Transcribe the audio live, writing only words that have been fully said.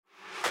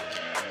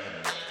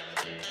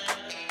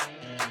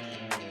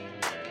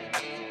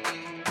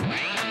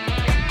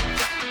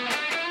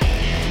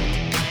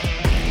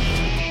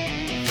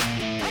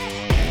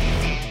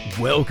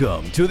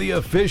Welcome to the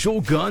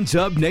official Guns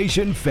Up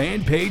Nation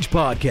fan page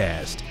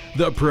podcast,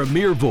 the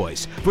premier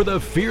voice for the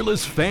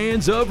fearless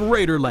fans of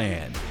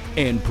Raiderland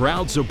and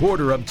proud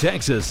supporter of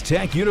Texas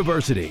Tech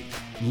University.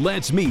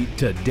 Let's meet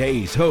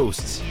today's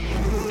hosts.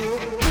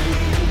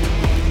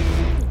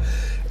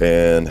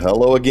 And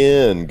hello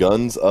again,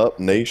 Guns Up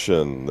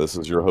Nation. This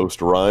is your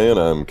host, Ryan.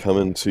 I'm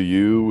coming to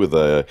you with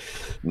a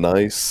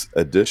nice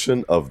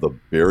edition of the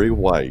Barry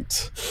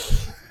White.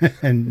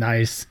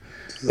 Nice.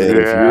 And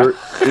if you're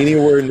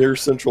anywhere near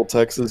Central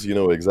Texas, you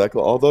know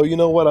exactly. Although, you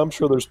know what? I'm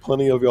sure there's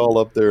plenty of y'all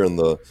up there in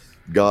the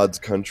God's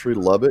country,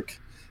 Lubbock,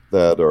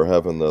 that are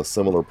having a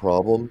similar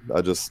problem.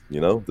 This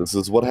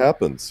is what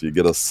happens. You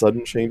get a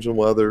sudden change in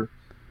weather.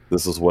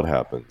 This is what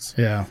happens.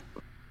 Yeah.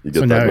 You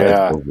get that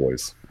magical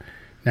voice.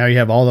 Now you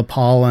have all the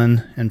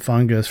pollen and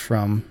fungus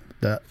from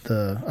the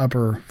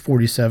upper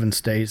 47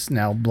 states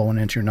now blowing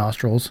into your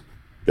nostrils.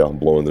 Yeah, I'm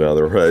blowing it out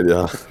there, right?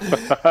 Yeah.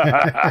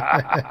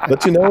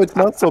 But it's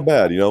not so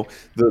bad.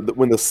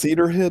 When the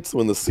cedar hits,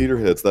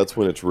 that's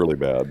when it's really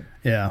bad.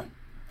 Yeah.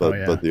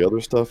 But the other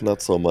stuff,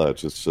 not so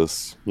much. It's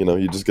just,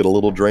 you just get a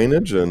little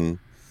drainage and,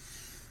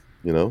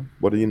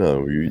 what do you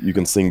know? You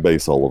can sing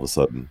bass all of a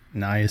sudden.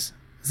 Nice.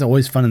 It's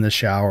always fun in the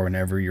shower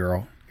whenever you're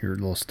a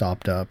little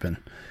stopped up and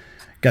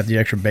got the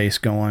extra bass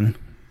going.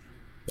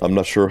 I'm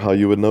not sure how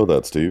you would know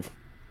that, Steve.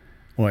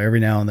 Well, every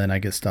now and then I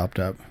get stopped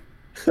up.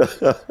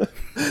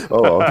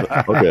 Oh,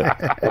 okay.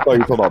 I thought you were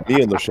talking about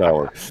me in the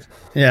shower.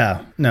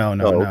 Yeah. No.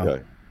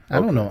 Okay. I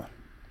don't know.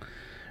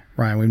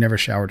 Ryan, we've never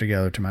showered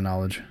together to my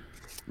knowledge.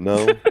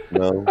 No,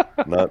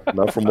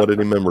 not from what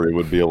any memory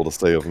would be able to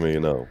say of me,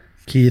 no.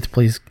 Keith,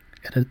 please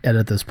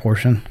edit this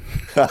portion.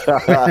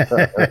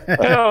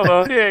 Hell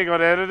no, he ain't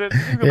gonna edit it.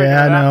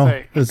 Yeah, I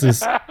know. This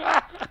is...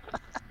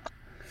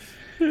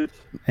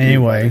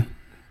 Anyway.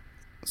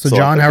 So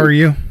John, how are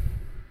you?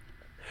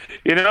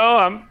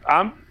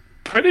 I'm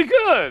pretty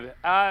good.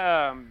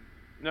 I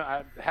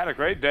had a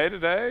great day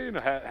today.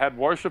 Had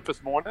worship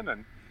this morning,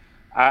 and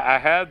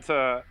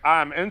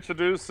I'm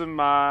introducing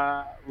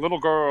my little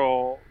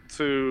girl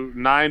to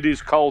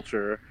 90s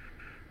culture.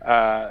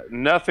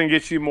 Nothing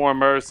gets you more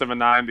immersed in the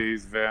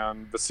 90s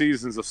than the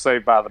seasons of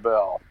Saved by the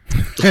Bell.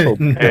 Oh,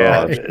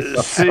 God.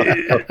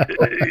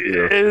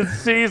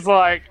 She's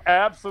like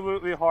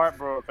absolutely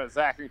heartbroken that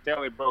Zach and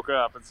Kelly broke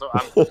up, and so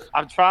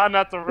I'm trying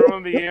not to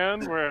ruin the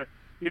end where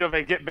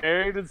they get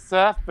married and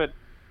stuff. But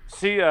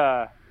she's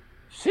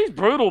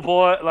brutal,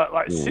 boy.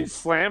 Like she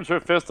slams her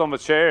fist on the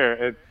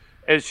chair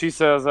and she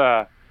says,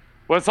 "Well,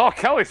 it's all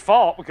Kelly's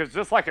fault because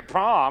just like at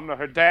prom,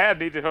 her dad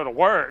needed her to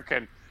work,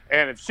 and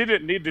if she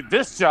didn't need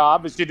this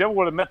job, she never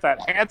would have met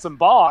that handsome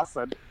boss."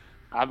 And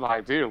I'm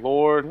like, dear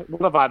Lord,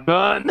 what have I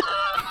done?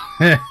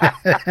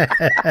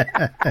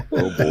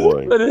 Oh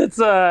boy! But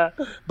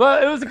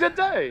it was a good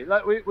day.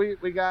 Like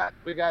we got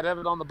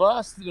Evan on the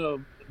bus.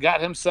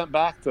 Got him sent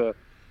back to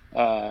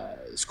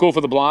School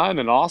for the Blind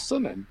in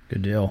Austin, and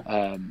good deal.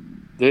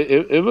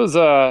 It was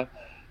a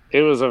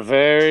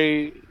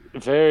very,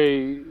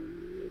 very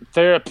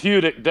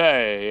therapeutic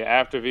day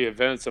after the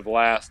events of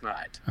last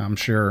night. I'm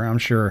sure. I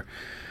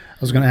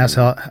was going to ask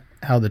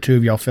how the two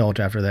of y'all felt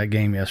after that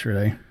game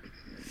yesterday.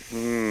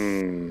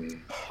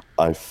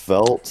 I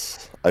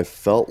felt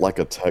like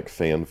a Tech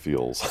fan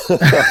feels.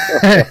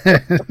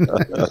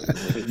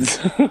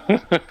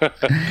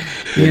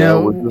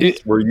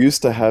 We're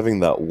used to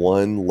having that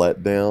one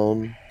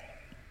letdown,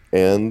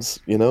 and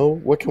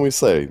what can we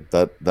say?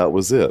 That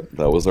was it.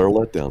 That was our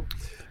letdown.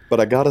 But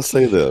I gotta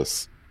say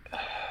this.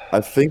 I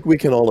think we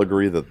can all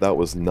agree that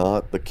was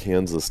not the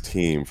Kansas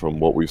team from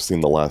what we've seen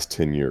the last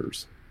 10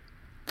 years.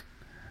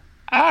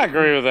 I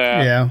agree with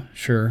that. Yeah,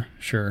 sure.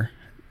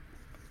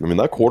 I mean,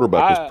 that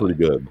quarterback was pretty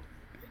good.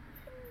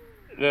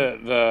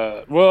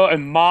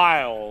 And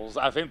Miles,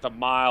 I think the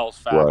Miles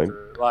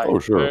factor. Right. Oh,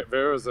 sure.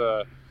 There was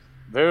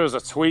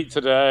a tweet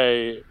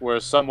today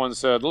where someone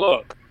said,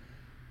 "Look,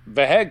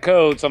 the head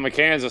coach on the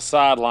Kansas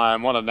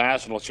sideline won a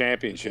national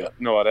championship,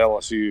 at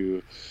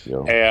LSU,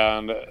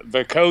 and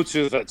the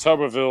coaches that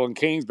Tuberville and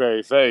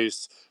Kingsbury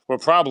faced were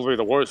probably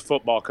the worst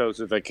football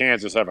coaches that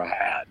Kansas ever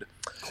had.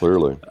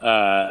 Clearly,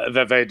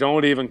 that they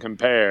don't even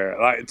compare.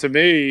 Like, to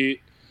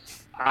me,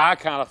 I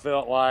kind of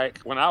felt like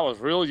when I was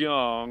real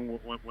young,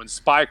 when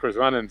Spike was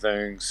running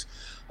things,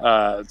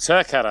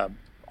 Tech had a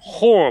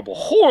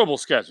horrible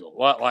schedule.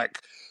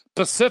 Like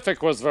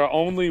Pacific was their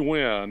only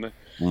win,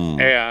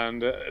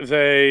 and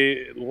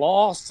they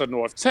lost to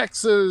North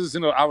Texas.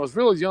 I was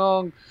real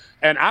young,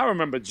 and I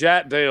remember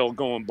Jack Dale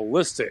going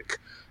ballistic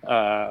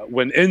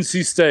when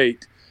NC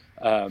State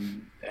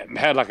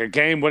had like a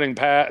game-winning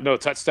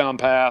touchdown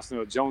pass,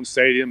 at Jones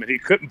Stadium, and he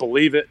couldn't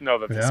believe it,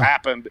 that this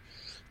happened.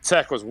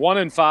 Tech was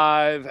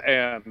 1-5,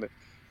 and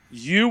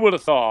you would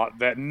have thought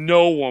that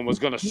no one was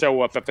going to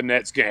show up at the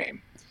next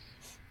game.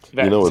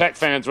 That Tech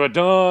fans were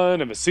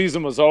done, and the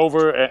season was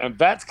over, and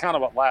that's kind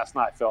of what last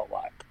night felt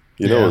like.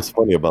 What's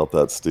funny about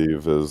that,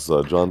 Steve, is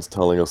John's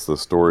telling us the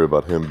story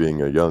about him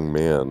being a young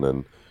man,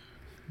 and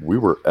we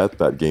were at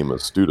that game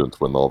as students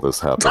when all this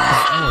happened.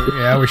 Oh,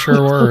 yeah, we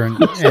sure were. And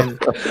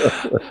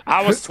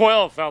I was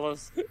 12,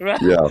 fellas.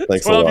 Yeah,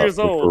 thanks 12 a lot years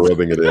for old.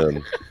 rubbing it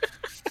in.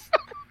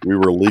 We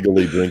were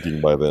legally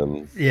drinking by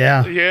then.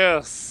 yeah,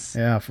 Yes.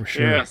 yeah, for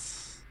sure.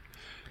 Yes.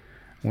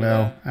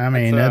 Well, I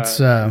mean,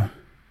 I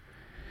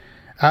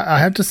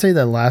have to say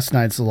that last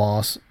night's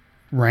loss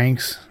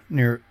ranks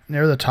near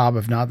the top,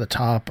 if not the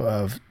top,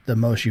 of the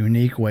most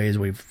unique ways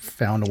we've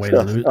found a way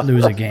to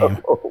lose a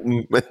game. Oh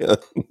man,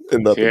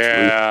 and that's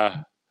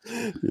Yeah.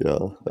 yeah.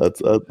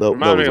 That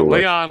Remind me was of a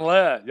wreck. Leon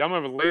Lett. Y'all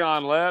remember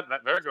Leon Lett?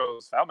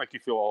 That'll make you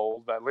feel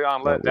old. That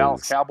Leon Lett That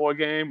Dallas was- Cowboy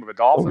game with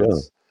the Oh,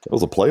 Dolphins. That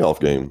was a playoff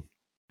game.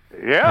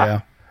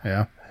 Yeah.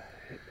 Yeah.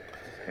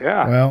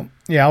 Yeah. Well,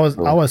 yeah,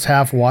 I was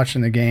half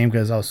watching the game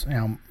because I was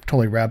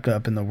totally wrapped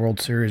up in the World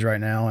Series right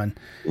now, and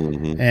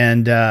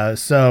Mm-hmm.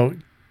 so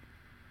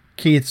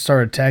Keith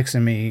started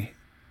texting me,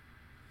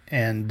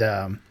 and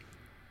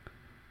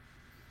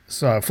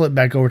so I flipped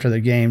back over to the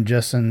game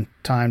just in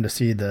time to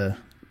see the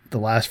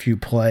last few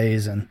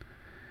plays, and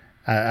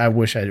I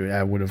wish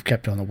I would have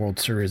kept on the World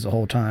Series the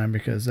whole time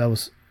because that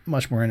was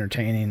much more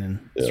entertaining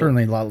and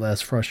certainly a lot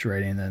less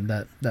frustrating than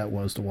that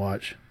was to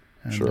watch.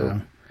 And,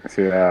 Sure.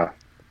 Yeah.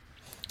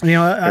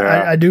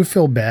 I do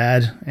feel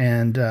bad,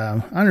 and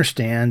I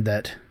understand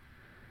that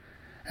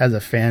as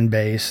a fan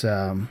base,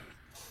 we're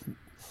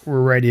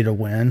ready to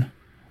win.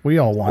 We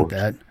all want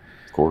that.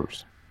 Of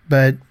course.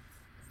 But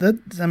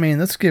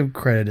let's give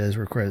credit as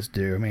where credit's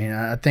due. I mean,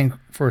 I think,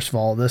 first of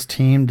all, this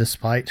team,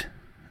 despite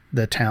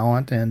the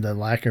talent and the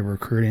lack of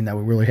recruiting that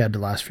we really had the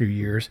last few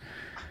years,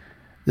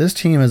 this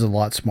team is a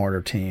lot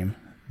smarter team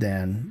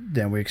than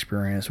we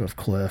experienced with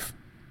Cliff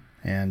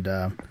and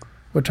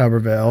with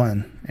Tuberville,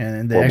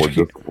 and they More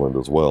execute. disciplined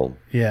as well.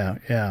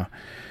 Yeah.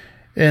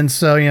 And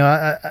so,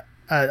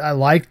 I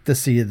like to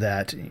see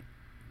that.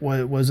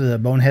 Was it a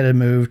boneheaded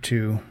move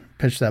to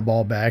pitch that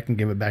ball back and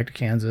give it back to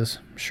Kansas?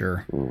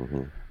 Sure.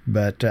 Mm-hmm.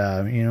 But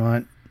you know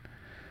what?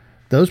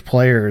 Those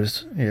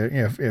players,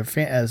 if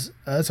as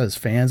us as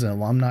fans and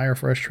alumni are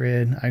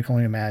frustrated, I can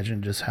only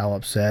imagine just how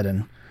upset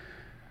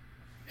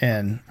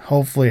and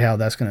hopefully how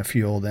that's going to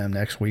fuel them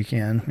next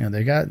weekend.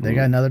 They got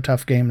another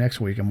tough game next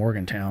week in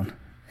Morgantown,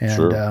 and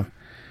Sure.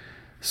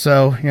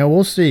 so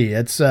we'll see.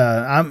 It's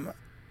I'm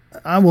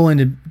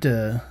willing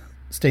to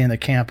stay in the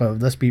camp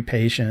of let's be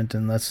patient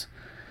and let's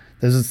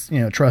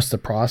trust the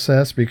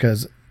process,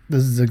 because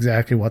this is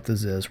exactly what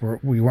this is.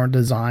 We weren't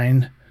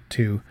designed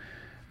to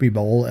be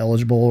bowl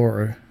eligible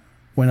or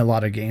win a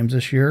lot of games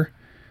this year.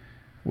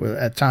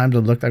 At times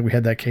it looked like we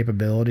had that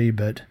capability,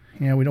 but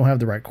we don't have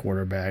the right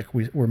quarterback.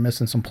 We're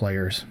missing some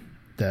players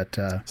that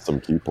Some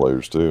key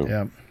players too.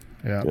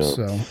 Yeah.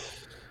 So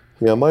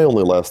Yeah, my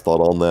only last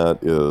thought on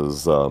that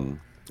is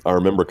I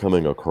remember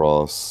coming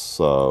across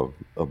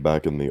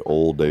back in the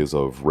old days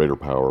of Raider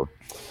Power,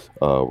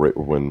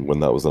 when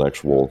that was an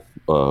actual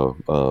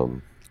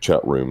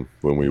chat room,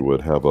 when we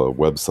would have a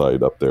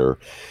website up there,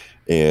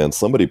 and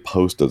somebody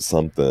posted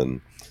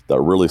something that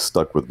really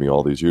stuck with me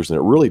all these years, and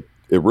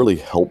it really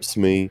helps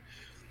me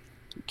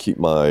keep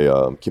my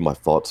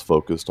thoughts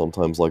focused on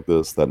times like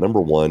this. That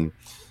number one,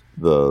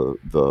 the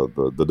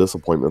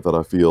disappointment that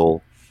I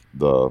feel, I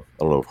don't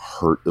know if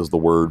hurt is the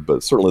word,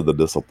 but certainly the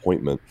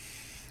disappointment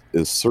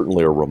is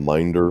certainly a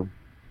reminder,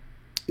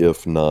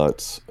 if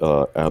not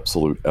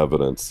absolute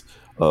evidence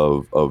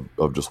of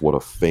just what a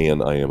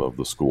fan I am of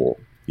the school.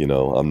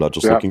 I'm not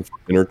just looking for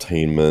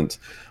entertainment.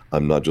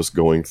 I'm not just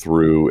going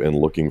through and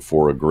looking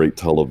for a great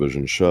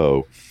television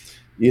show.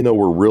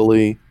 We're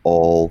really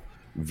all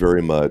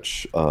very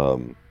much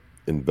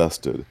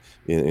invested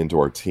into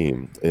our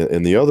team.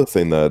 And the other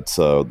thing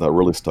that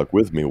really stuck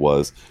with me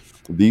was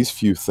these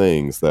few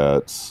things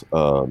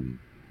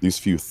these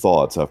few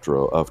thoughts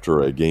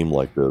after a game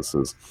like this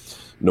is,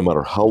 no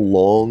matter how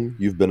long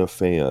you've been a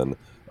fan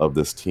of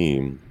this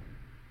team,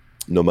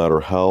 no matter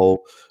how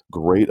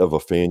great of a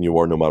fan you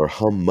are, no matter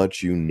how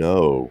much you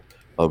know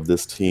of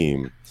this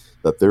team,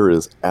 that there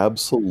is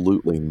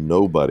absolutely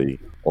nobody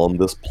on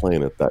this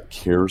planet that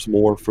cares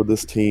more for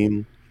this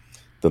team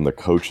than the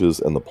coaches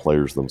and the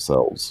players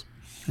themselves.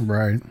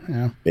 right.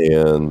 Yeah.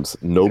 And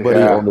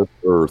nobody on this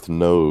earth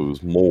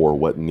knows more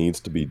what needs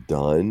to be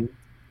done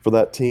for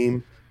that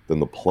team than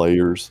the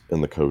players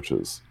and the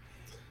coaches.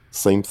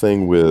 Same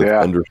thing with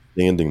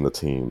understanding the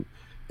team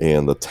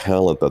and the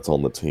talent that's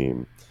on the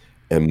team.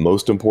 And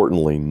most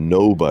importantly,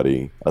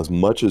 nobody, as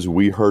much as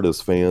we hurt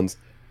as fans,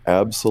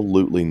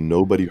 absolutely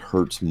nobody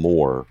hurts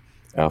more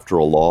after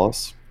a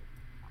loss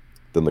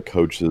than the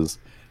coaches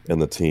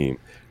and the team.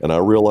 And I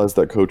realize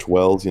that Coach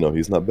Wells,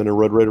 he's not been a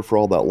Red Raider for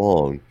all that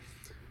long,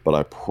 but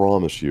I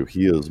promise you,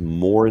 he is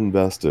more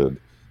invested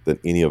than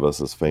any of us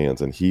as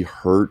fans, and he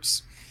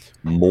hurts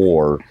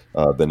more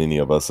than any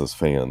of us as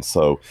fans.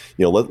 So,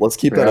 let's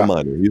keep that in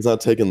mind. He's not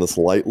taking this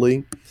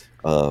lightly.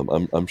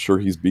 I'm sure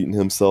he's beating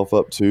himself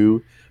up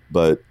too,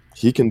 but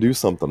he can do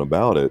something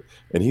about it,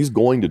 and he's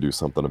going to do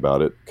something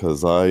about it,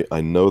 because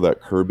I know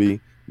that Kirby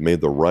made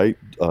the right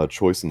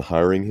choice in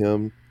hiring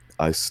him.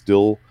 I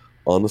still,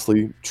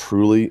 honestly,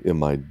 truly, in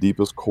my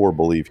deepest core,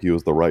 believe he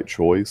was the right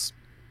choice.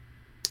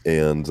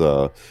 and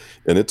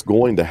it's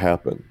going to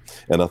happen.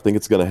 And I think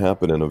it's going to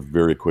happen in a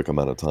very quick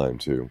amount of time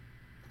too.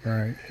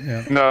 Right.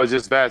 Yeah. No,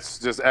 that's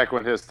just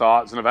echoing his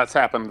thoughts, and that's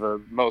happened to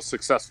the most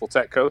successful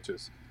Tech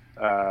coaches,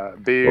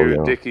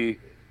 Beard, Dickey,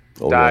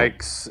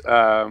 Dykes.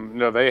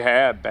 They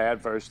had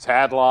bad versions.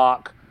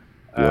 Tadlock.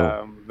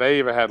 They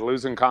even had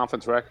losing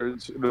conference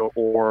records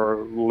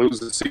or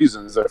losing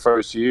seasons their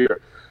first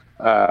year.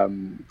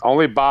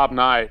 Only Bob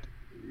Knight,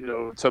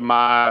 to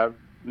my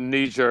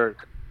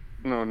knee-jerk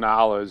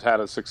knowledge, had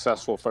a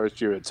successful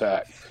first year at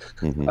Tech,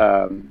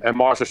 and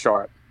Marshall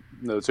Sharp,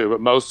 too. But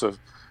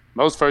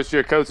most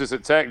first-year coaches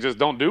at Tech just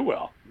don't do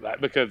well, right?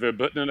 Because they're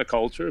putting in a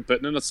culture,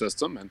 putting in a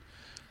system, and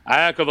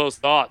I echo those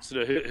thoughts.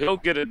 He'll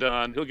get it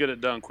done. He'll get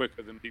it done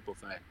quicker than people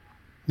think.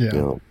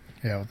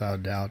 Yeah, without a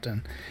doubt.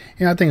 And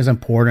I think it's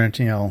important.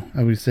 As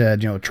we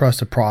said, trust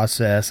the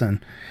process,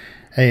 and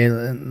hey,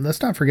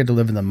 let's not forget to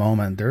live in the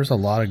moment. There's a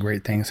lot of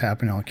great things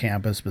happening on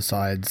campus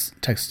besides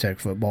Texas Tech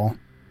football,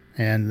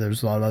 and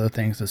there's a lot of other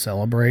things to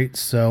celebrate.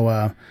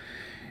 So,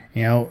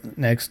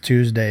 next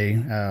Tuesday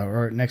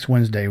or next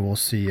Wednesday, we'll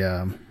see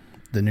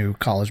the new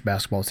college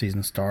basketball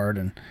season start,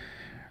 and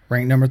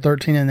ranked number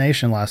 13 in the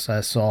nation last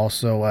I saw.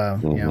 So, a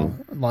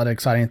lot of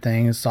exciting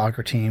things.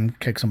 Soccer team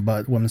kicked some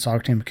butt. Women's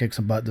soccer team kicked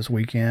some butt this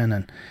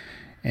weekend,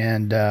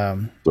 and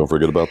don't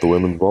forget about the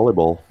women's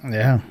volleyball.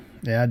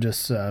 Yeah,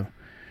 just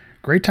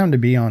great time to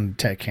be on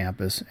Tech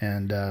campus,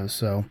 and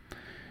so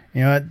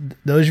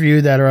those of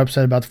you that are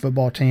upset about the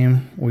football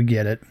team, we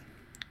get it,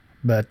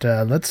 but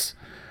let's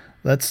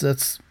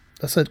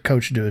let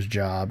Coach do his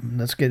job.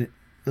 Let's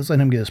let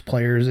him get his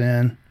players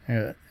in.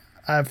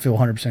 I feel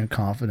 100%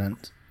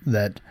 confident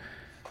that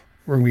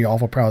we're going to be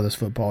awful proud of this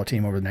football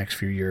team over the next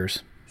few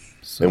years.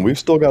 So. And we've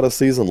still got a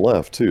season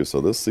left, too,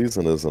 so this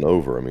season isn't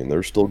over. I mean,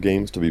 there's still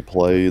games to be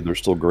played. There's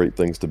still great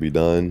things to be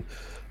done.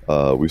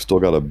 We've still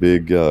got a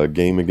big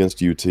game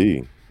against UT.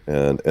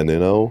 And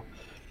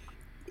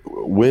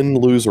win,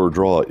 lose, or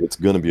draw, it's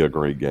going to be a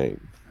great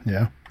game.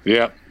 Yeah.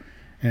 Yeah.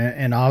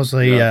 And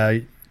obviously,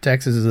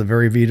 Texas is a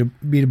very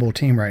beatable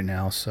team right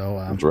now. So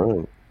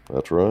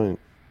That's right.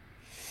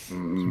 It's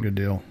a good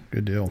deal.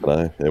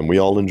 And we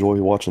all enjoy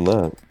watching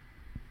that.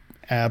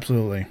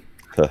 Absolutely.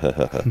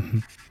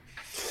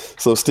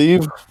 So,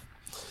 Steve,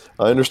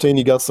 I understand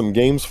you got some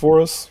games for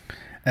us.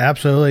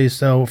 Absolutely.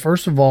 So,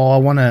 first of all, I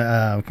want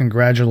to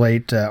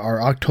congratulate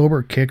our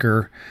October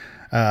kicker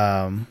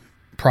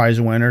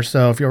prize winner.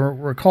 So, if you'll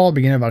recall, at the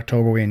beginning of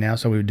October, we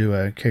announced that we would do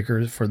a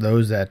kicker for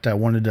those that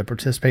wanted to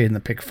participate in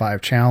the Pick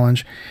 5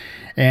 Challenge,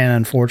 and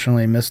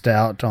unfortunately missed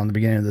out on the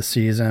beginning of the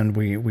season.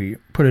 We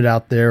put it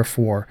out there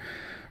for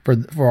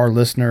our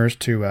listeners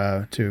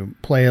to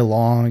play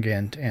along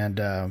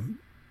and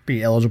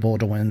be eligible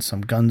to win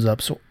some Guns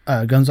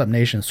Up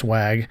Nation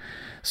swag.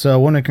 So I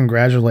want to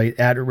congratulate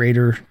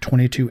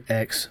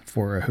 @Raider22X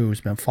for who's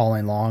been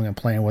following along and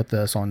playing with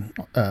us on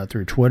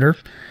through Twitter.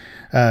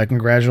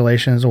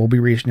 Congratulations. We'll be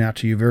reaching out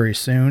to you very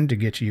soon to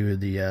get you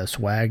the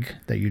swag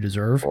that you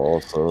deserve.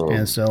 Awesome.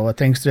 And so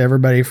thanks to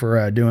everybody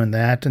for doing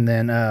that. And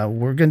then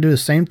we're going to do the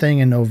same thing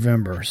in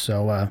November.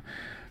 So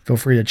feel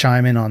free to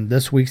chime in on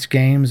this week's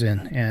games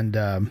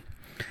and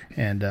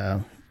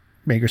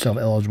make yourself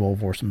eligible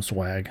for some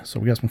swag. So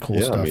we got some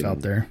cool stuff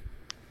out there.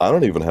 I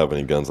don't even have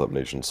any Guns Up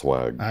Nation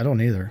swag. I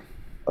don't either.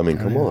 I mean,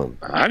 come on.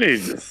 I need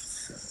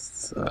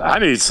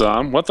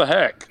some. What the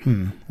heck?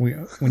 We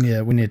need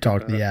to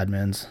talk to the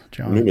admins,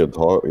 John. We need to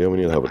talk. Yeah, we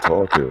need to have a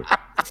talk here.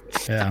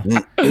 Yeah.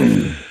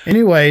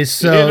 Anyway,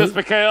 so you hear this,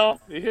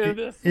 Mikhail? You hear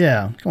this?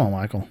 Yeah. Come on,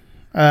 Michael.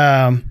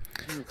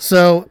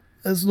 So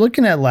as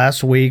looking at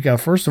last week,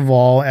 first of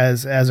all,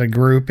 as a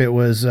group, it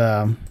was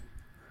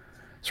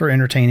sort of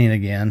entertaining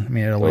again. I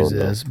mean, it always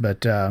is.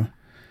 But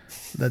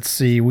let's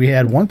see. We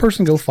had one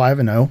person go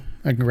 5-0.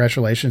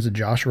 Congratulations to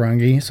Josh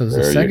Runge. So this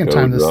is the second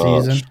time this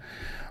season.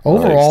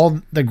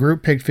 Overall, the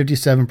group picked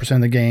 57%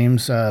 of the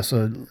games,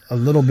 so a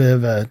little bit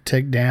of a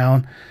tick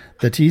down.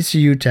 The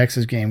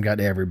TCU-Texas game got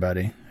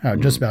everybody,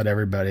 just about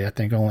everybody. I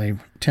think only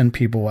 10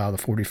 people out of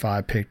the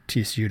 45 picked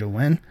TCU to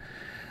win.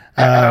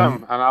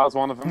 And I was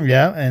one of them.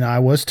 Yeah, and I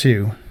was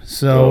too.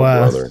 So,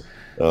 brother.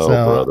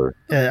 brother.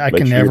 I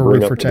can never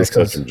root for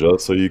Texas.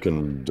 Just so you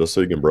can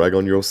brag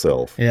on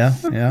yourself. Yeah.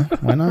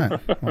 Why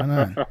not?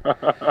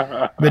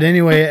 But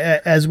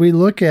anyway, as we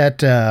look at,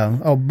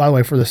 by the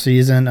way, for the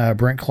season,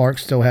 Brent Clark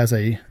still has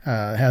a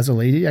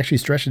lead. He actually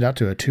stretched it out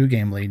to a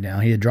 2-game lead now.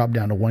 He had dropped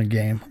down to 1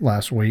 game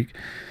last week,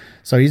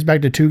 so he's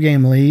back to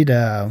 2-game lead.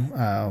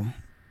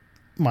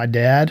 My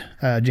dad,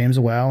 James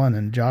Llewellyn,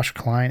 and Josh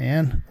Klein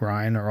and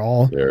Ryan are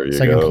all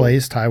second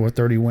place, tied with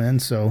 30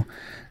 wins. So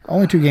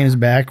only 2 games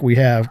back. We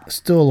have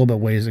still a little bit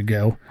ways to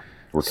go.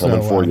 We're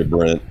coming for you,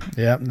 Brent.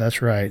 Yep,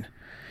 that's right.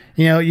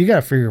 You got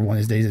to figure one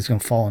of these days he's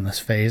going to fall in this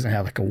phase and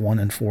have like a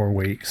 1-4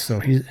 week. So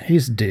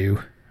he's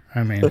due.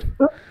 I mean,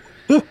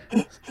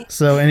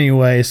 so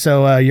anyway,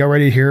 y'all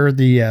ready to hear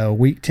the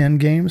Week 10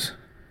 games?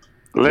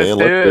 Let's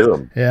do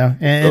it. Yeah,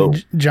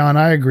 and John,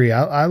 I agree.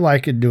 I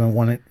like it doing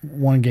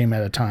one game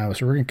at a time,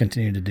 so we're going to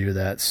continue to do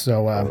that.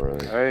 So,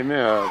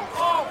 Amen.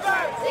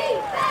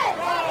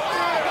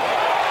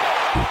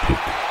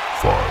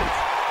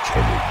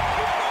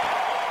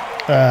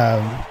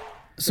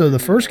 So the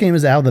first game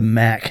is out of the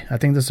MAC. I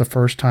think this is the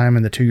first time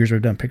in the 2 years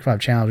we've done Pick 5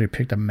 Challenge we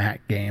picked a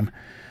MAC game.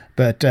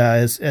 But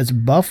it's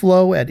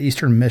Buffalo at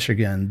Eastern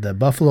Michigan, the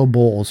Buffalo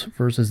Bulls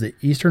versus the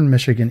Eastern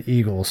Michigan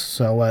Eagles.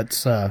 So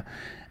it's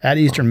at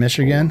Eastern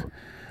Michigan.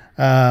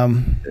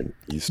 In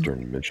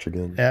Eastern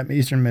Michigan? At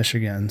Eastern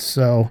Michigan.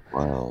 So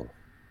wow.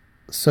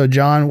 So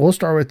John, we'll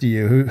start with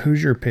you.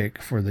 Who's your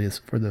pick for this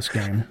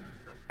game?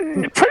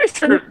 Pretty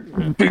sure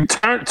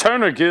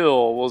Turner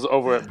Gill was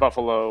over at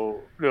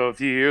Buffalo a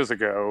few years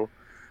ago.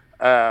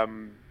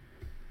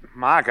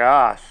 My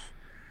gosh,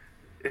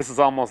 this is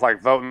almost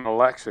like voting an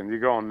election. You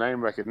go on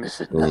name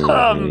recognition.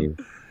 Mhm.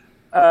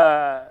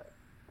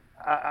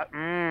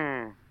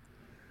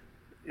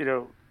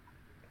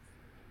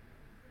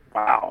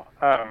 Wow.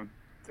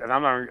 And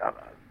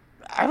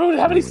I don't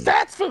have any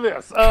stats for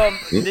this.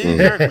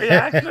 Knee-jerk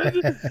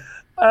reaction.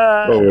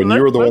 And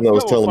you were the one that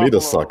was let's go telling me to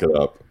Buffalo. suck it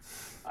up.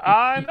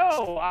 I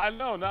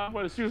know. Now I'm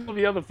going to shoot on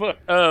the other foot.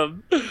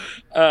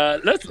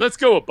 Let's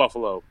go with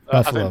Buffalo.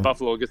 I think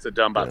Buffalo gets it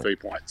done by 3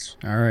 points.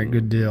 All right,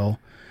 good deal.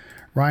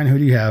 Ryan, who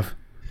do you have?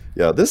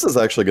 Yeah, this is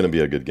actually going to be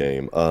a good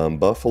game.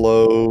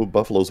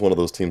 Buffalo's one of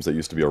those teams that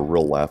used to be a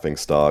real laughing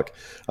stock.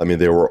 I mean,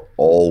 they were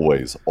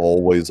always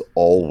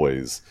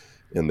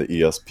in the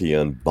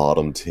ESPN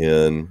bottom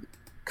 10,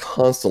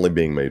 constantly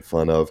being made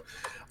fun of.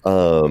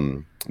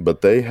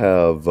 But they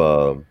have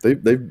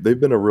they've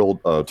been a real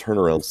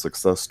turnaround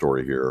success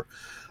story here.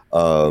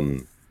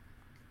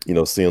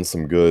 Seeing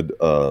some good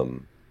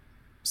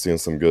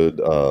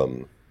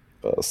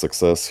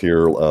success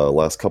here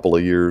last couple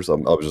of years. I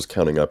was just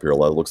counting up here. It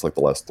looks like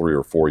the last 3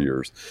 or 4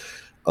 years.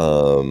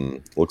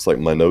 Looks like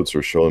my notes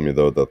are showing me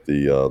though that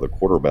the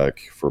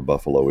quarterback for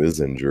Buffalo is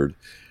injured.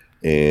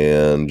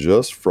 And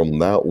just from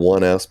that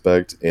one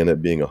aspect and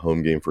it being a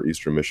home game for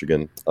Eastern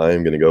Michigan, I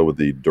am going to go with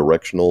the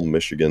directional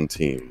Michigan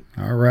team.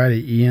 All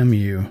righty,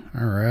 EMU.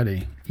 All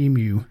righty,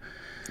 EMU.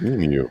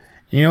 EMU.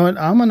 You know what?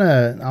 I'm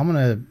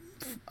gonna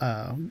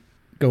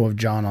go with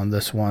John on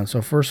this one.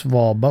 So first of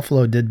all,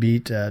 Buffalo did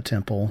beat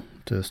Temple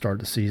to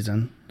start the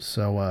season.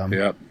 So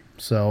Yep.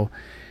 So,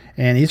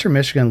 and Eastern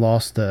Michigan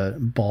lost to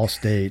Ball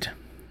State.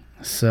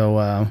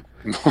 So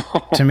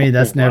to me,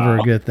 that's never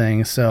a good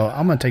thing. So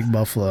I'm going to take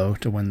Buffalo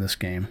to win this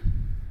game.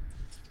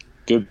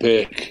 Good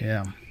pick.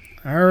 Yeah.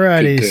 All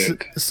righty.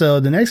 So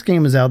the next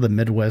game is out of the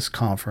Midwest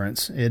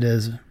Conference. It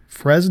is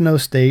Fresno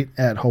State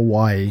at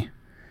Hawaii.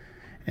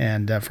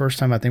 And first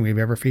time I think we've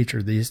ever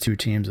featured these two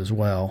teams as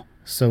well.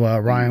 So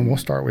Ryan, we'll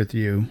start with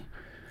you.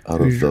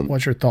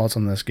 What's your thoughts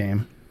on this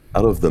game?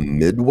 Out of the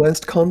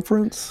Midwest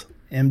Conference?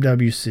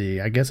 MWC.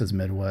 I guess it's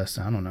Midwest.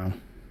 I don't know.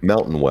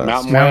 Mountain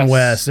West. Mountain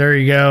West. There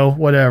you go.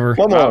 Whatever.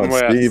 Come on,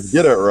 Steve.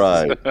 Get it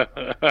right.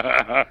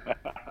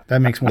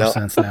 That makes more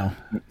sense now.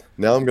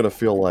 Now I'm gonna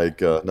feel like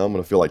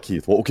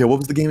Keith. Well, okay, what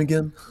was the game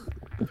again?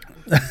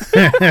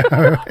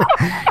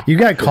 You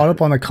got caught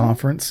up on the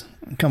conference.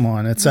 Come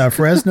on, it's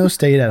Fresno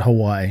State at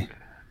Hawaii.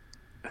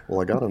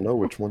 Well, I gotta know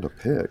which one to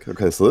pick.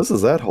 Okay, so this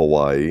is at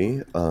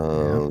Hawaii.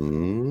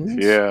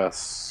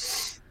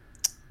 Yes.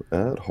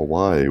 At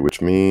Hawaii,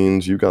 which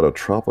means you got a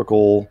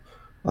tropical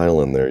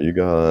island there. You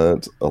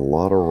got a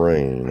lot of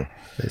rain.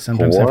 They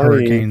sometimes have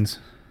hurricanes.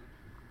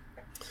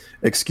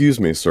 Excuse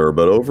me, sir,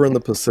 but over in the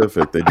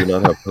Pacific, they do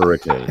not have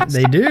hurricanes.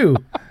 They do.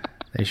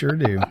 They sure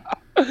do.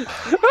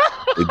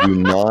 They do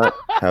not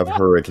have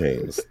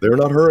hurricanes. They're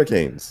not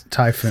hurricanes.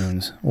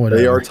 Typhoons.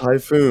 Whatever. They are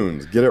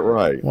typhoons. Get it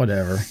right.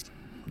 Whatever.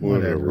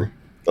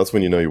 That's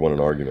when you know you won an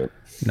argument.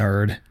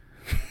 Nerd.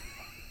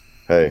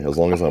 Hey, as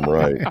long as I'm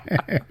right.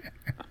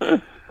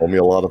 Call me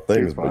a lot of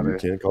things, but you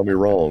can't call me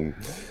wrong.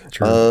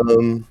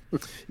 True.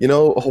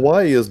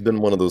 Hawaii has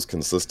been one of those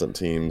consistent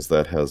teams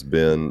that has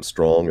been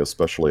strong,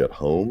 especially at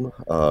home.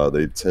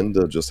 They tend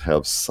to just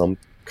have some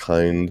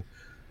kind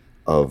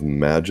of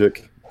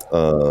magic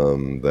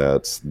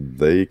that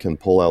they can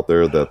pull out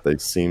there that they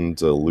seem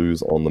to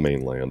lose on the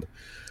mainland.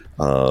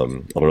 I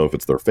don't know if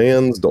it's their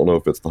fans, don't know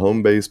if it's the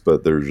home base,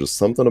 but there's just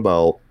something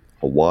about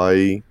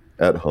Hawaii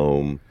at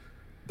home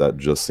that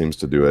just seems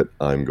to do it.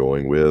 I'm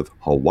going with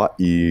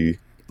Hawaii,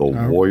 the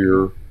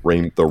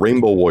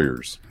Rainbow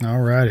Warriors. All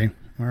righty.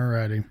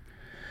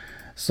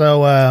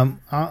 So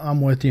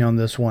I'm with you on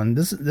this one.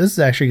 This is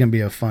actually going to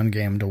be a fun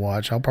game to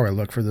watch. I'll probably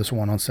look for this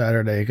one on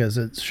Saturday because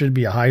it should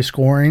be a high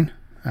scoring.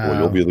 Well,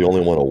 you'll be the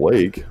only one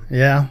awake.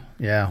 Yeah.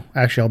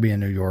 Actually, I'll be in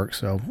New York,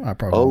 so I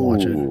probably won't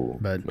watch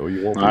it. But no,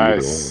 you won't.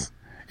 Nice.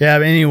 Yeah.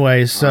 But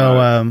anyway,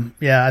 so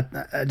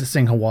I just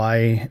think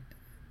Hawaii,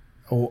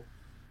 all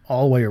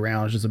the way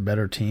around, is just a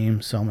better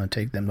team. So I'm going to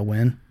take them to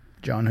win.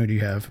 John, who do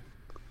you have?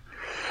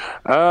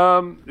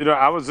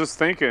 I was just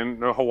thinking,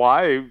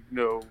 Hawaii,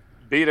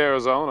 beat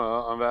Arizona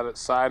on that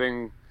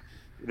exciting,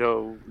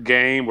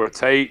 game where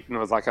Tate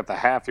was like at the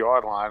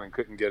half-yard line and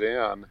couldn't get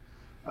in.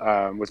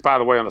 Which, by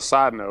the way, on a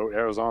side note,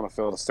 Arizona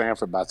fell to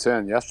Stanford by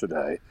 10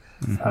 yesterday.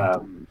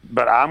 Mm-hmm.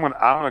 But I'm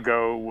gonna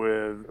go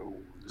with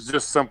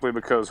just simply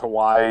because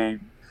Hawaii.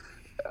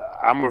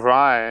 I'm with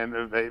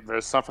Ryan.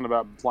 There's something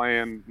about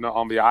playing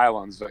on the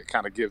islands that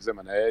kind of gives them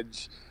an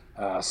edge.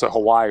 So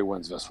Hawaii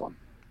wins this one.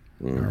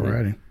 Mm-hmm. All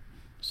righty.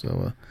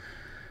 So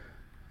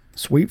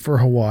sweep for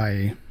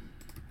Hawaii.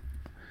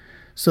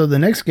 So the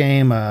next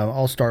game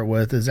I'll start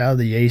with is out of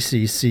the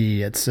ACC.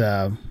 It's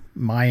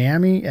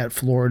Miami at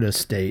Florida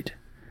State.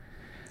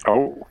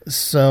 Oh.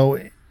 So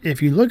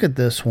if you look at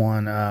this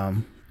one,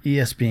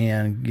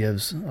 ESPN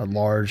gives a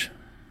large,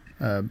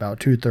 about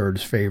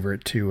 2/3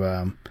 favorite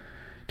to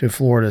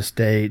Florida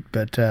State,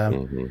 but I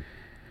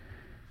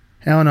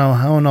don't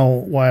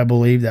know why I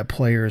believe that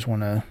players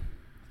want to,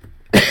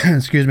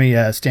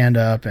 stand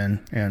up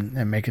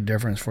and make a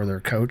difference for their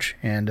coach.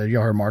 And you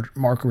heard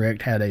Mark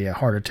Richt had a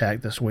heart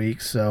attack this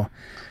week, so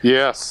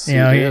yes,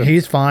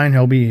 he's fine.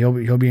 He'll be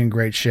in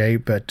great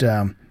shape, but.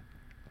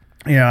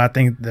 I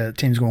think the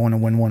team's going to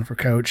win one for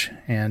Coach,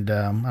 and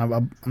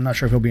I'm not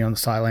sure if he'll be on the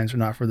sidelines or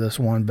not for this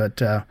one.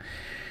 But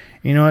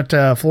you know what?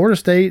 Florida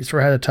State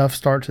sort of had a tough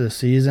start to the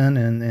season,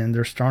 and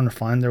they're starting to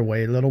find their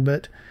way a little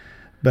bit.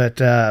 But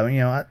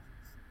I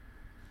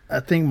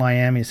think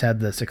Miami's had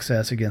the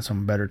success against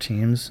some better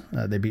teams.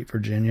 They beat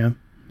Virginia,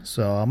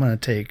 so I'm going to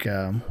take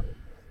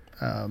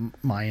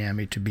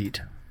Miami to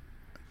beat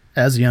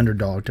as the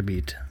underdog to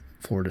beat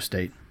Florida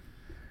State.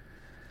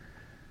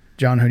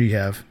 John, who do you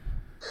have?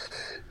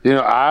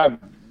 I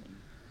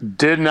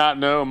did not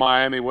know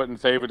Miami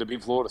wasn't favored to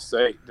beat Florida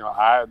State.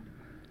 I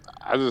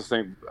just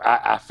think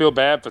I feel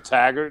bad for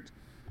Taggart,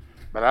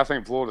 but I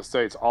think Florida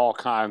State's all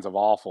kinds of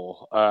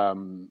awful.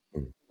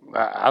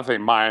 I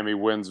think Miami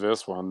wins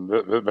this one.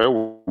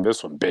 They'll win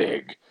this one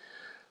big.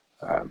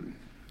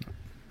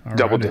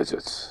 Double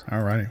digits. All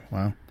righty.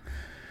 Wow.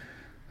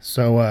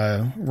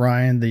 So,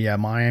 Ryan, the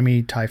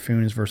Miami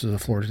Typhoons versus the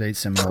Florida State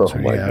Seminoles. Oh,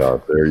 my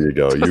God. There you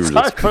go.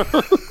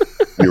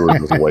 You were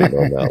just waiting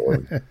on that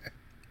one.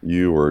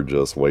 You were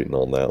just waiting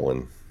on that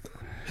one.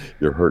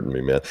 You're hurting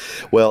me, man.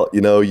 Well,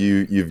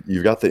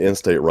 you've got the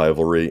in-state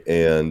rivalry,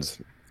 and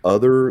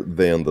other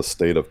than the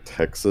state of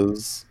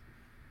Texas,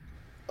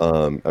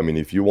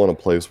 if you want a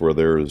place where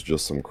there is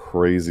just some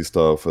crazy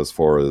stuff as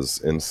far as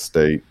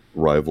in-state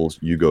rivals,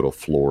 you go to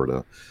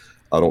Florida.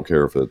 I don't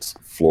care if it's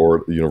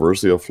Florida,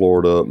 University of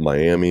Florida,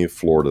 Miami,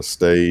 Florida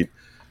State,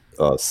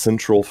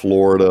 Central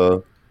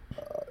Florida,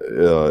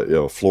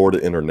 Florida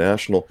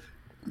International.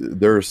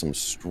 There is some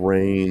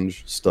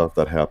strange stuff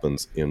that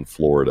happens in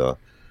Florida.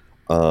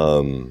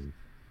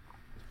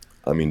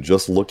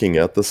 Just looking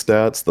at the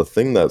stats, the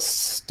thing that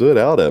stood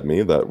out at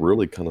me that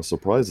really kind of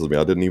surprises me,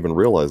 I didn't even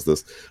realize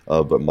this,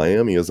 but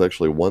Miami has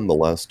actually won the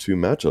last 2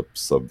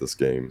 matchups of this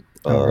game.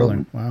 Oh,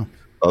 really? Wow.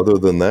 Other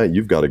than that,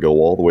 you've got to go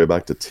all the way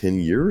back to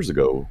 10 years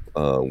ago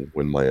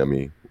when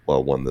Miami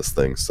won this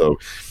thing. So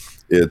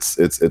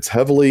it's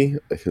heavily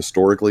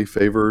historically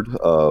favored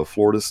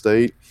Florida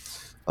State.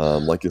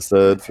 Like you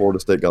said,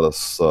 Florida State got a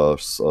slow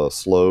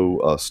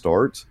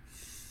start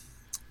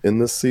in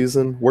this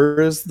season. Where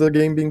is the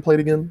game being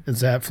played again?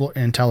 It's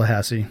in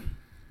Tallahassee.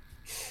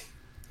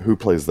 Who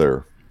plays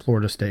there?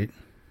 Florida State.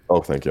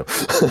 Oh, thank you.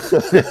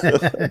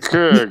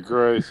 Good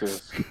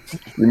gracious.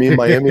 You mean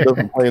Miami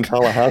doesn't play in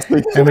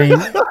Tallahassee?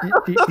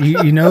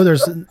 you know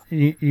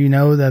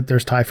that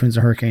there's typhoons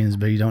and hurricanes,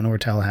 but you don't know where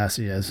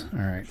Tallahassee is. All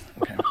right.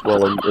 Okay.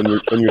 Well,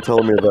 and you're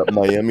telling me that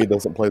Miami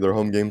doesn't play their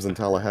home games in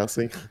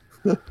Tallahassee?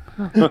 I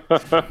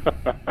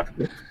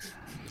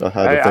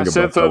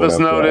should throw this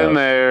note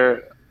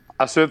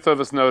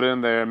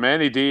in there.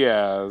 Manny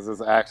Diaz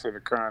is actually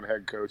the current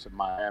head coach of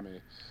Miami.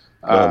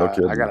 No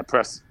kidding. I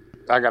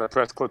got a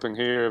press clipping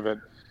here that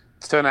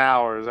 10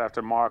 hours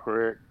after Mark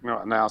Richt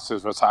announced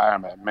his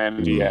retirement,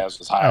 Manny Diaz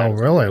was hired. Oh,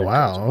 really?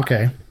 Wow.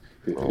 Okay.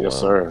 Yes,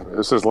 sir.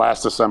 This is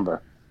last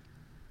December.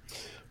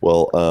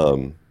 Well,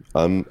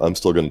 I'm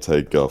still going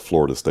to take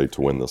Florida State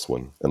to win this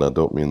one, and I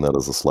don't mean that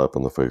as a slap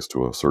in the face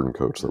to a certain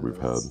coach that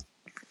we've had.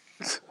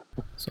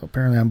 So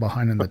apparently I'm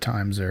behind in the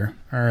times there.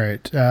 All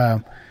right.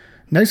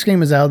 Next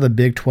game is out of the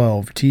Big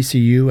 12,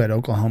 TCU at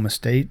Oklahoma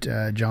State.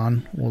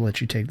 John, we'll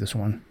let you take this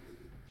one.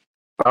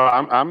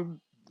 I'm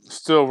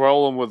still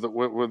rolling with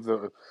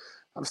the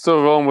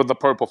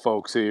purple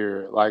folks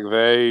here. Like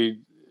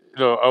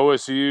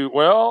OSU.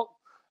 Well,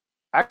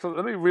 actually,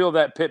 let me reel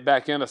that pit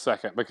back in a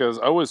second, because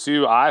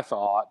OSU, I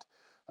thought,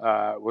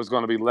 was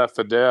going to be left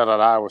for dead at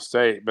Iowa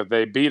State, but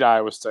they beat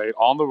Iowa State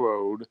on the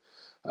road.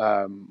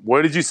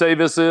 Where did you say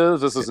this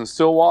is? This is in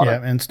Stillwater?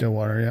 Yeah, in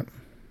Stillwater, yep.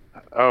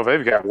 Oh,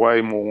 they've got way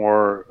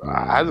more.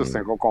 I just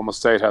think Oklahoma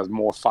State has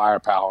more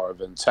firepower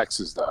than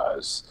Texas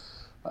does.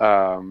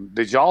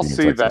 Did y'all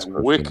see that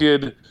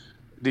wicked?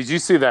 Did you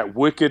see that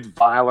wicked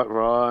violent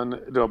run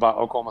about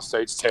Oklahoma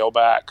State's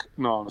tailback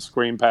on the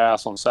screen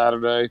pass on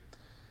Saturday?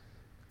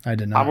 I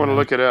did not. I'm going to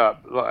look it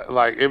up.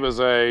 Like it was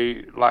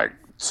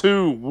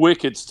two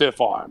wicked stiff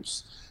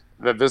arms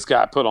that this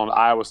guy put on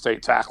Iowa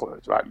State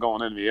tacklers, right,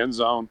 going into the end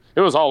zone.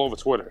 It was all over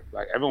Twitter.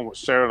 Like everyone was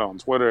sharing it on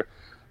Twitter.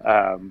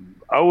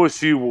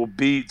 OSU will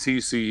beat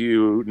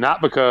TCU,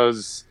 not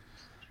because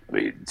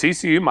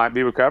TCU might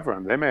be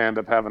recovering. They may end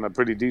up having a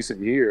pretty decent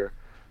year,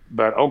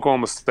 but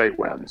Oklahoma State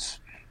wins.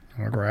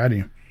 All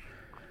righty.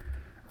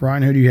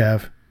 Ryan, who do you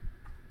have?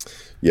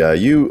 Yeah,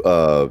 you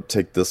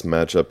take this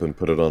matchup and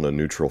put it on a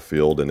neutral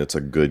field, and it's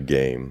a good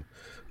game.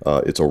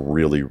 It's a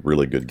really,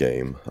 really good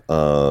game.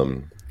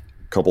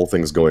 couple of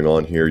things going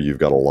on here. You've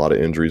got a lot of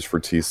injuries for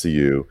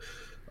TCU.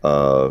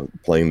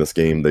 Playing this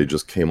game they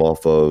just came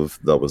off of,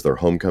 that was their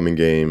homecoming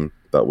game.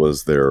 That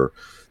was their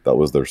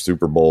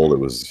Super Bowl. It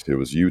was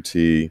UT.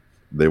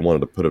 They wanted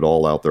to put it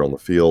all out there on the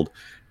field.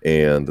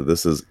 And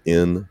this is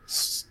in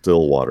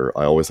Stillwater.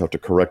 I always have to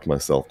correct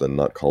myself and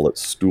not call it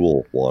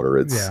stool water.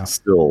 It's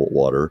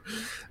Stillwater.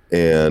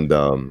 And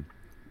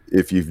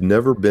if you've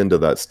never been to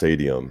that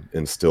stadium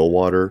in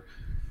Stillwater,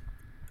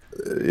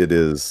 it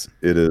is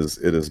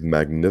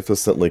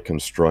magnificently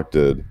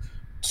constructed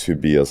to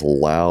be as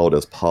loud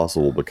as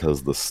possible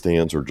because the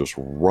stands are just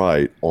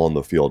right on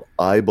the field.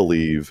 I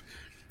believe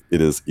it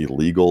is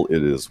illegal.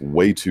 It is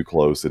way too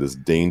close. It is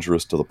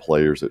dangerous to the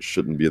players. It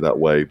shouldn't be that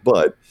way.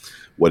 But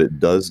what it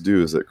does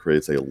do is it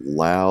creates a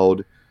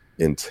loud,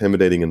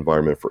 intimidating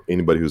environment for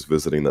anybody who's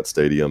visiting that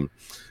stadium.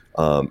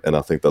 And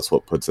I think that's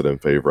what puts it in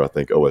favor. I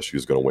think OSU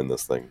is going to win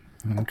this thing.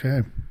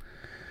 Okay.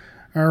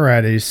 All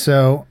righty.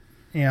 So,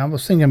 I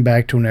was thinking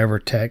back to whenever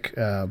Tech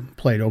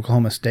played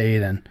Oklahoma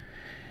State,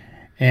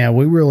 and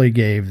we really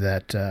gave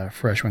that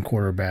freshman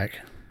quarterback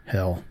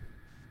hell.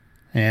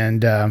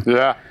 And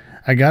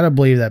I got to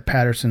believe that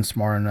Patterson's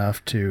smart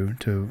enough to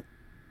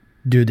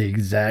do the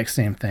exact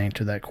same thing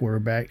to that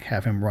quarterback,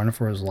 have him running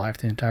for his life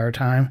the entire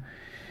time.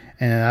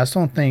 And I just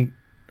don't think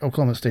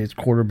Oklahoma State's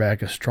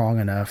quarterback is strong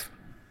enough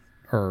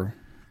or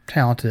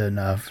talented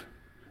enough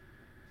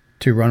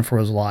to run for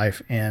his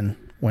life and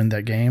win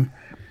that game.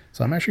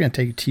 So I'm actually going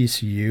to take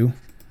TCU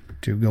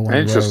to go on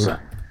the road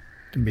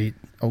to beat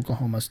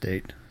Oklahoma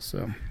State.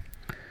 So,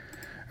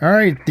 all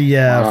right,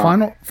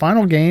 the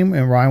final game,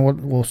 and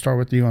Ryan, we'll start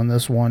with you on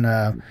this one.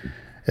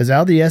 Is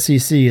out of the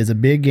SEC, is a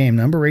big game.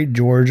 Number 8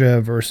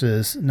 Georgia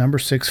versus number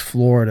 6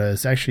 Florida.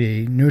 It's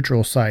actually a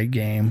neutral site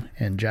game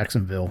in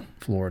Jacksonville,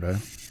 Florida.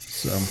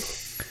 So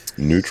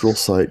neutral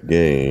site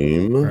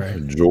game.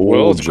 Right. Georgia.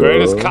 World's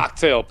greatest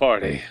cocktail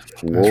party.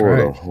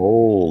 Florida. Right.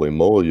 Holy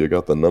moly! You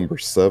got the number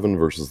 7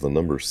 versus the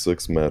number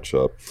 6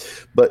 matchup,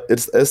 but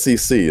it's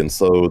SEC, and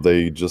so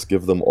they just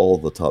give them all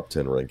the top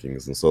 10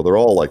 rankings, and so they're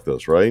all like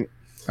this, right?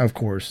 Of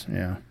course,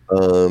 yeah.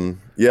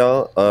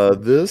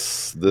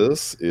 This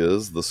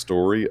is the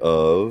story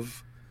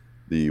of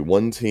the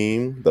one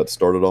team that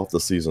started off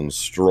the season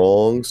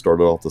strong,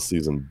 started off the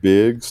season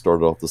big,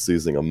 started off the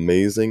season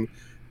amazing,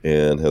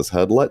 and has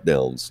had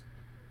letdowns,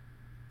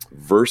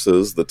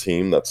 versus the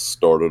team that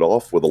started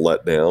off with a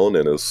letdown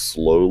and is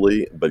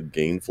slowly but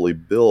gainfully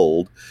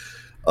build.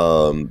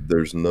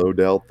 There's no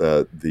doubt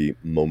that the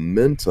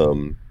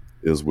momentum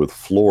is with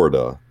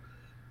Florida.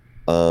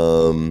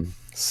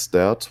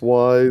 Stats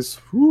wise,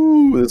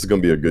 this is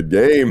going to be a good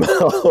game.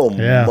 Oh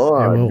yeah,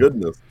 my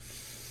goodness.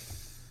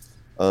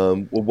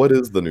 Well, what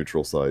is the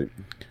neutral site?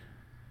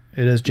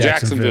 It is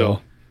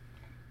Jacksonville.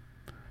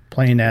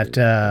 Playing at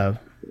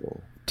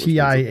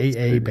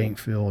TIAA Bank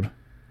Field.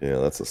 Yeah,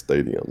 that's a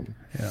stadium.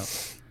 Yeah.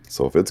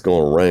 So if it's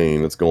going to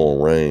rain, it's going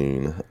to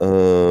rain.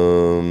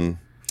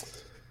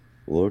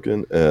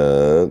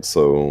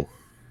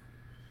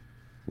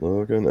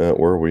 Looking at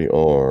where we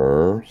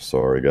are.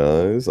 Sorry,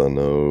 guys. I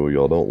know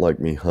y'all don't like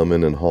me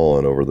humming and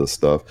hawing over this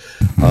stuff.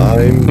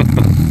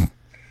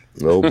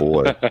 Oh,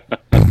 boy.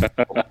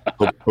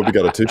 Hope you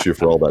got a tissue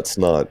for all that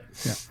snot.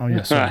 Yeah. Oh,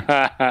 yes, sir.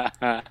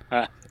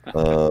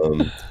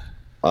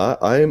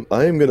 I am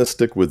going to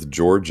stick with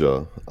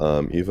Georgia,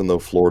 even though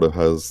Florida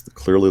has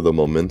clearly the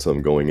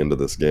momentum going into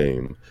this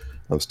game.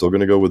 I'm still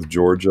going to go with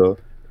Georgia,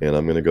 and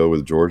I'm going to go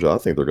with Georgia. I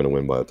think they're going to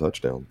win by a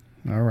touchdown.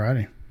 All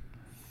righty.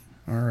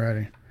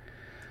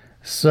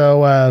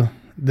 So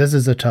this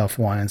is a tough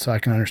one, and so I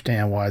can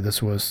understand why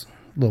this was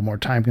a little more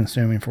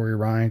time-consuming for you,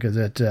 Ryan, because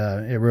it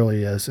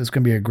really is. It's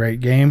going to be a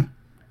great game.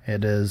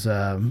 It is,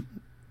 in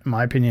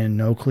my opinion,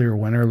 no clear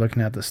winner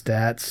looking at the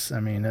stats. I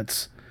mean,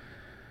 there's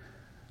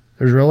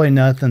really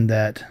nothing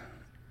that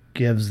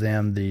gives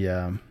them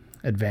the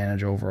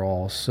advantage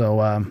overall. So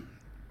I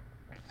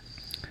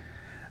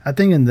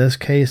think in this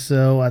case,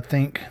 though,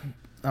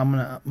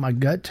 my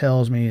gut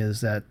tells me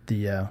is that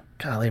the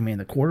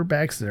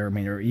quarterbacks there,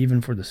 are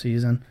even for the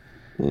season.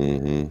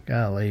 Mm-hmm.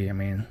 Golly,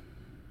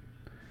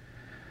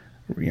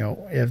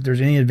 if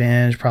there's any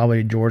advantage,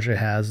 probably Georgia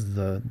has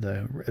the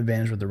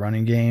advantage with the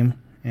running game,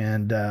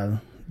 and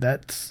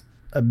that's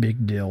a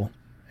big deal.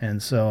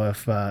 And so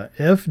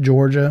if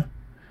Georgia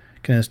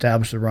can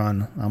establish the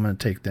run, I'm going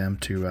to take them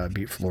to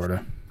beat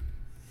Florida.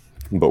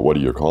 But what are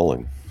you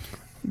calling?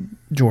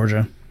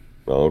 Georgia.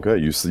 Okay,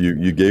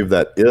 you gave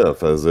that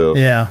if as if.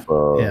 Yeah.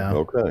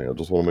 Okay, I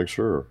just want to make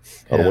sure.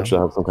 I don't want you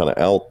to have some kind of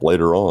out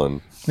later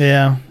on.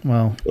 Yeah,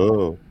 well.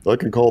 Oh, I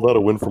can call that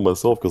a win for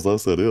myself because I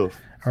said if.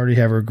 I already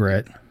have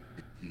regret.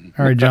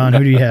 All right, John,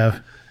 who do you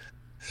have?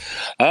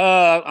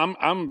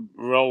 I'm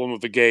rolling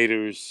with the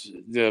Gators.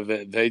 They've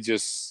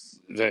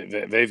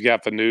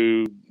got the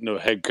new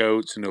head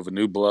coach, the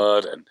new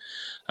blood, and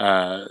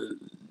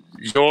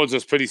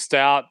Georgia's pretty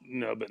stout,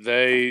 but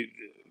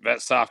that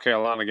South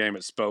Carolina game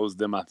exposed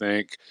them, I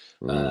think.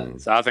 So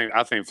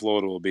I think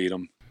Florida will beat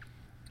them.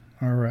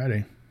 All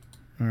righty.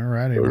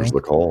 There's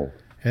the call.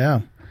 Yeah.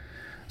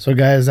 So,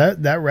 guys,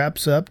 that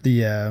wraps up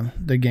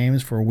the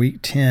games for Week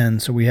 10.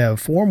 So we have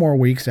 4 more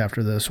weeks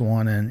after this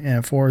one.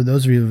 And for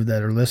those of you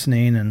that are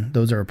listening and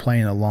those that are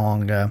playing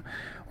along, we'll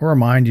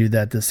remind you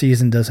that the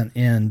season doesn't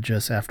end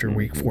just after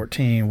Week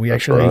 14. We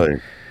actually,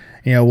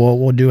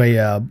 we'll do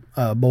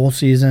a bowl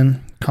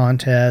season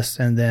contest,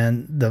 and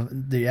then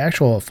the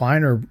actual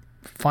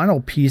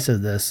final piece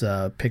of this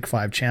Pick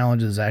 5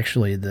 challenge is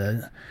actually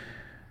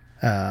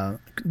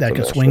that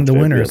could swing the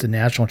winner is the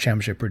national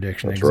championship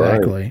prediction. That's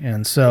exactly. Right.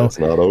 And so it's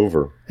not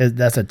over.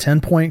 That's a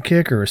 10-point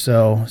kicker.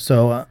 So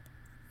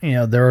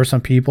there are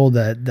some people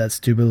that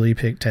stupidly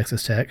picked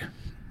Texas Tech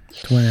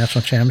to win the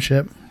national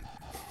championship.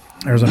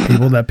 There's some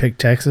people that picked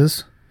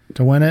Texas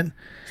to win it.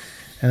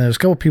 And there's a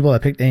couple people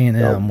that picked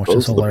A&M, which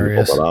is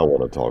hilarious. Those are the people that I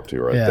want to talk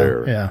to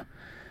there. Yeah.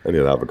 I need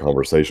to have a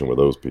conversation with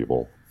those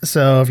people.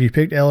 So if you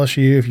picked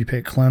LSU, if you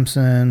picked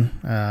Clemson,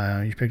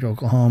 you picked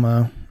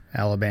Oklahoma,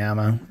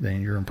 Alabama,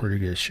 then you're in pretty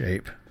good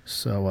shape.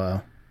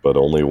 So, but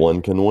only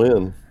one can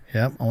win.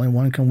 Yep, only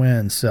one can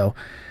win. So,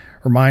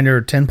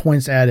 reminder: 10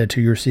 points added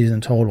to your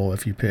season total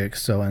if you pick.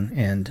 So,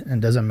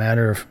 and doesn't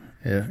matter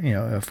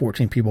if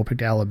 14 people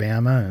picked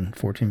Alabama and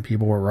 14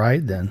 people were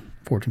right, then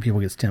 14 people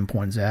gets 10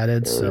 points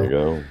added. There you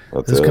go.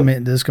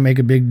 This can make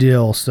a big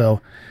deal.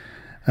 So,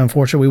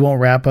 unfortunately, we won't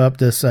wrap up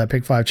this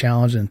Pick 5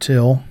 challenge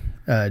until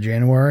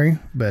January,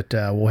 but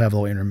we'll have a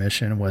little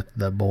intermission with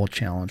the bowl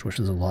challenge, which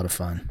is a lot of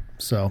fun.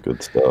 So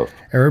good stuff.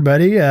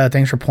 Everybody,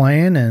 thanks for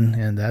playing,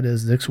 and that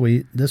is this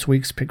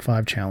week's Pick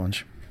 5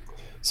 challenge.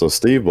 So,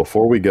 Steve,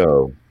 before we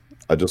go,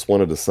 I just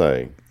wanted to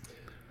say,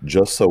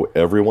 just so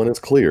everyone is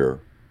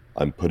clear,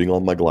 I'm putting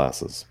on my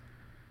glasses.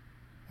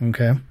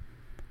 Okay.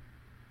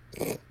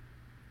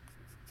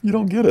 You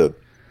don't get it.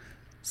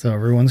 So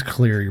everyone's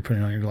clear. You're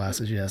putting on your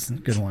glasses. Yes,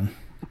 good one.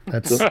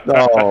 That's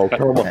no,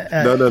 come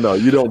on. No.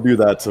 You don't do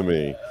that to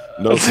me.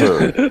 No,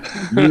 sir.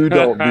 You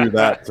don't do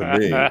that to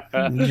me.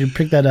 Did you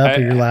pick that up at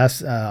your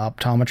last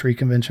optometry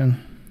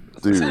convention?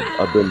 Dude,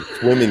 I've been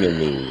swimming in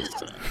these.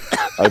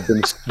 I've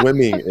been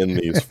swimming in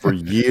these for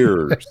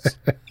years.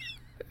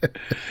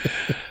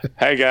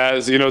 Hey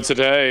guys,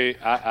 today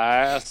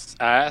I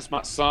asked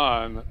my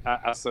son.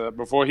 I said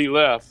before he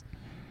left,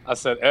 I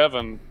said,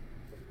 Evan,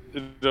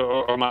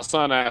 or my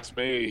son asked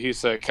me. He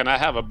said, "Can I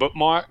have a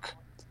bookmark?"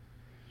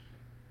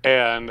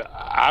 And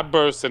I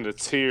burst into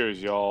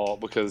tears, y'all,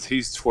 because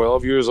he's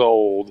 12 years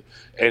old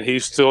and he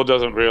still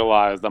doesn't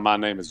realize that my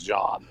name is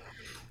John.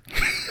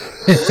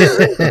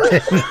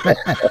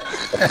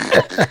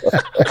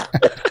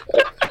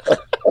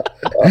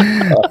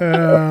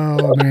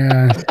 Oh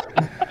man,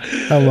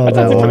 I love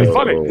that one.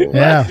 Funny.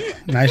 Yeah,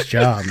 nice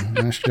job.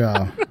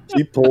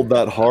 He pulled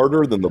that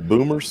harder than the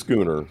Boomer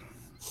Schooner.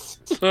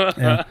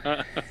 Yeah.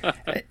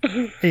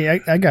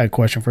 Hey, I got a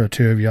question for the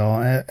two of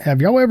y'all.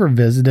 Have y'all ever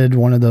visited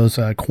one of those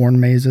corn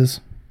mazes?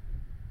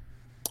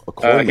 A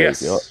corn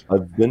maze? Yes. Yeah,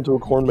 I've been to a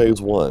corn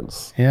maze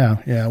once.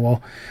 Yeah.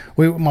 Well,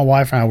 my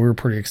wife and I, we were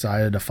pretty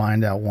excited to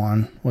find out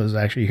one was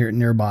actually here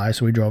nearby,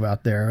 so we drove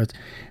out there. It's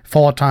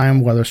fall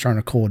time, weather's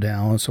starting to cool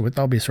down, so we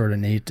thought it'd be sort of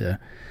neat to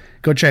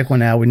go check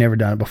one out. We'd never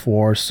done it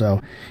before, so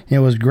it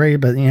was great.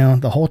 But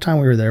the whole time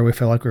we were there, we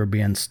felt like we were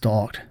being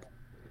stalked.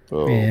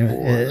 Oh,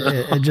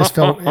 it just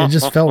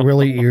felt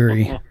really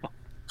eerie.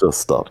 Just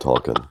stop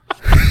talking.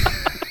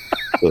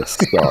 Just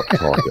stop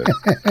talking.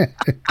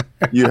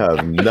 You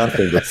have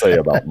nothing to say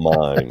about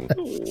mine.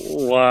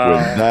 Wow.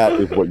 When that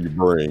is what you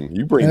bring.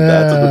 You bring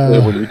that to the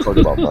table when you talk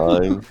about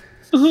mine.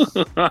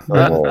 Come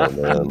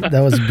on, man.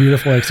 That was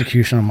beautiful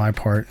execution on my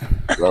part.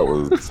 That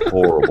was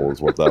horrible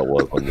is what that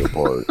was on your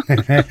part.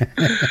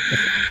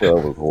 That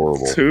was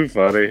horrible. Too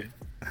funny.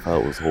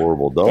 That was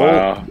horrible.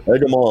 Don't egg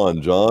them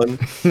on, John.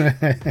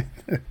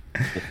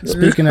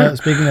 Speaking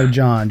of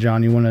John,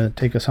 you want to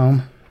take us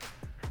home?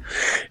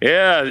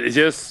 Yeah,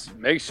 just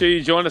make sure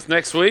you join us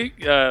next week.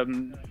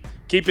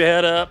 Keep your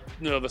head up.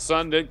 The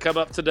sun did come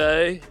up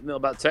today.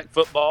 About Tech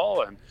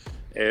football,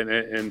 and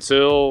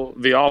until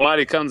the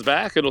Almighty comes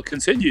back, it'll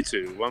continue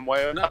to one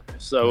way or another.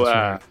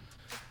 So,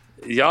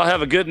 y'all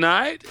have a good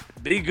night.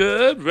 Be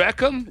good.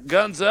 Wreck 'em.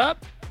 Guns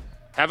up.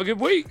 Have a good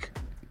week.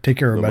 Take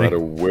care, everybody. No matter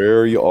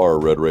where you are,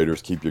 Red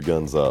Raiders, keep your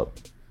guns up.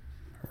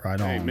 Right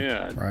on.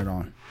 Amen. Right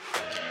on.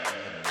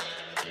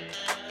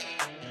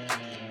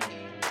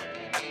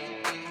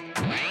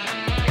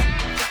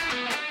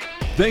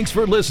 Thanks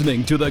for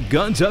listening to the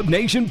Guns Up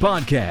Nation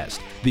podcast.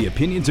 The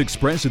opinions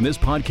expressed in this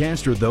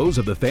podcast are those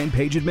of the fan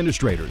page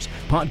administrators,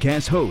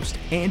 podcast host,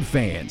 and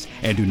fans,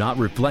 and do not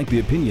reflect the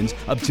opinions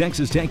of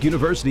Texas Tech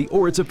University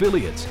or its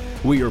affiliates.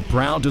 We are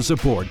proud to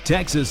support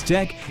Texas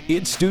Tech,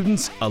 its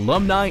students,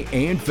 alumni,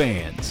 and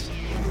fans.